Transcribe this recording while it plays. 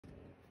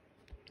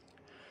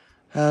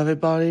Hello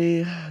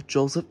everybody,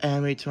 Joseph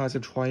Emery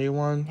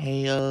 2021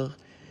 here,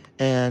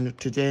 and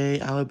today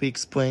I will be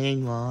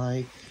explaining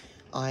why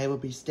I will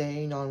be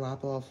staying on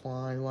Apple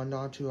offline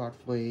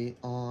 1.2.3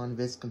 on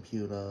this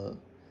computer.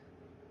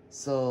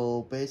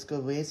 So basically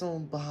the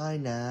reason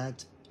behind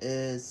that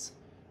is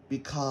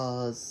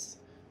because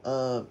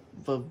the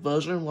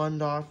version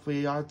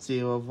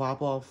 1.3.0 of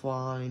Apple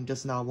offline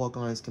does not work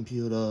on this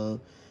computer,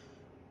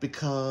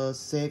 because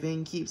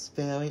saving keeps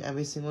failing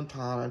every single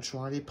time I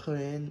try to put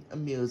in a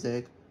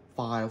music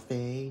file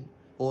thing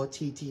or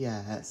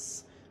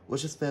TTS,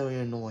 which is very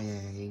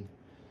annoying.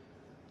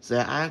 So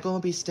I'm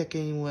going to be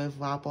sticking with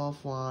Rap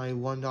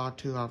Offline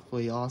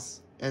 1.2.3,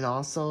 and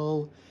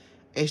also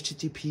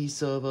HTTP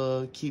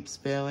server keeps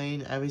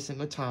failing every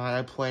single time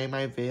I play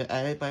my video,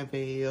 edit my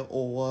video,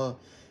 or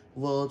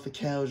load the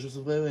carriage, which is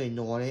really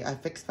annoying. I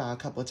fixed that a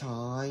couple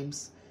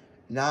times.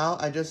 Now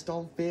I just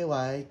don't feel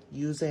like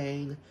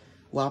using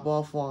Web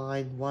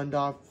Offline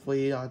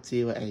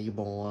 1.3.0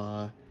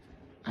 anymore.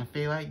 I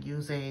feel like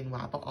using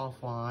Web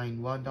Offline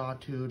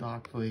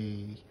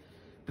 1.2.3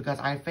 because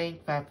I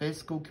think that this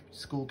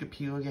school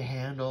computer can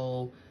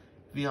handle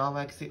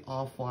VLXC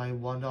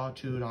Offline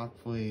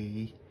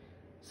 1.2.3.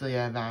 So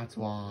yeah, that's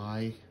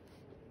why.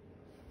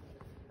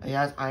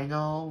 Yes, I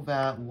know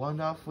that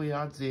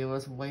 1.3.0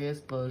 is the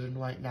latest version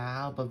right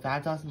now, but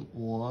that doesn't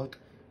work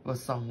for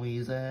some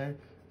reason.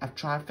 I've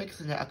tried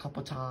fixing it a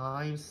couple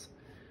times,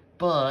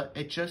 but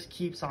it just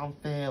keeps on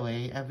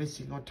failing every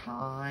single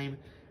time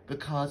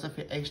because of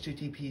the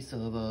HTTP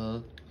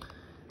server.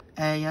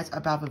 And yes,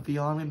 about the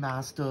VR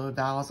Remaster,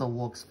 that also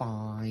works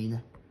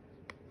fine.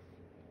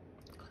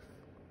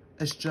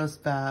 It's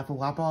just that for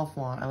Web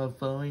Offline, I'm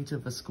referring to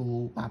the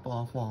school Web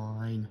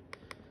Offline.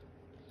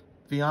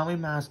 VR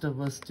Remaster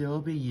will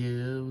still be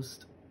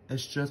used.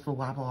 It's just for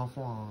Web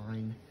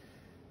Offline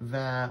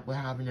that we're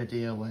having to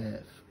deal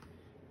with.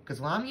 Because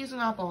what I'm using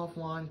Web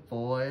Offline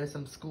for is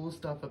some school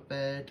stuff a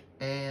bit,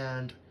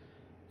 and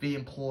the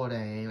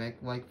importing,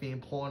 like the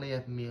importing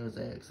of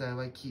music. So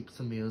I keep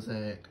some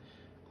music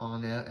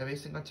on there every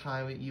single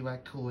time you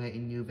create a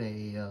new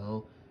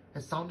video.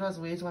 And sometimes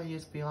the reason why I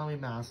use VR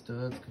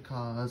Remaster is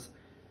because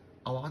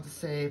I want to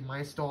save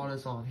my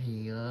starters on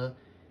here,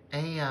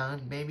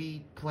 and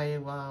maybe play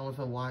around with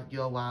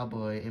your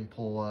library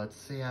import,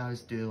 see how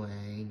it's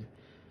doing.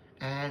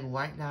 And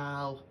right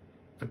now,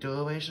 the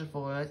duration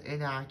for it is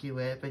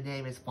inaccurate, the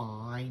name is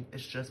fine,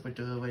 it's just the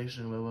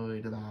duration we're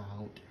worried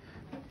about.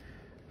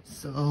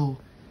 So,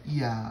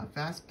 yeah,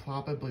 that's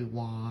probably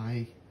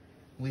why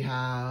we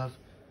have,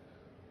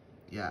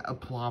 a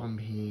problem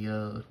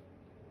here.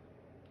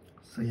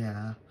 So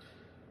yeah,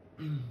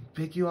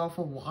 thank you all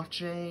for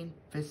watching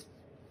this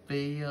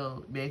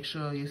video. Make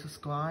sure you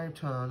subscribe,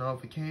 turn on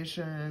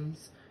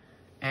notifications,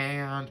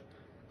 and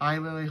I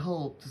really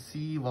hope to see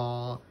you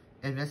all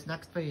in this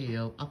next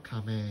video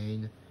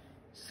upcoming.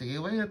 See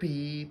you later,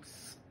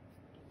 peeps!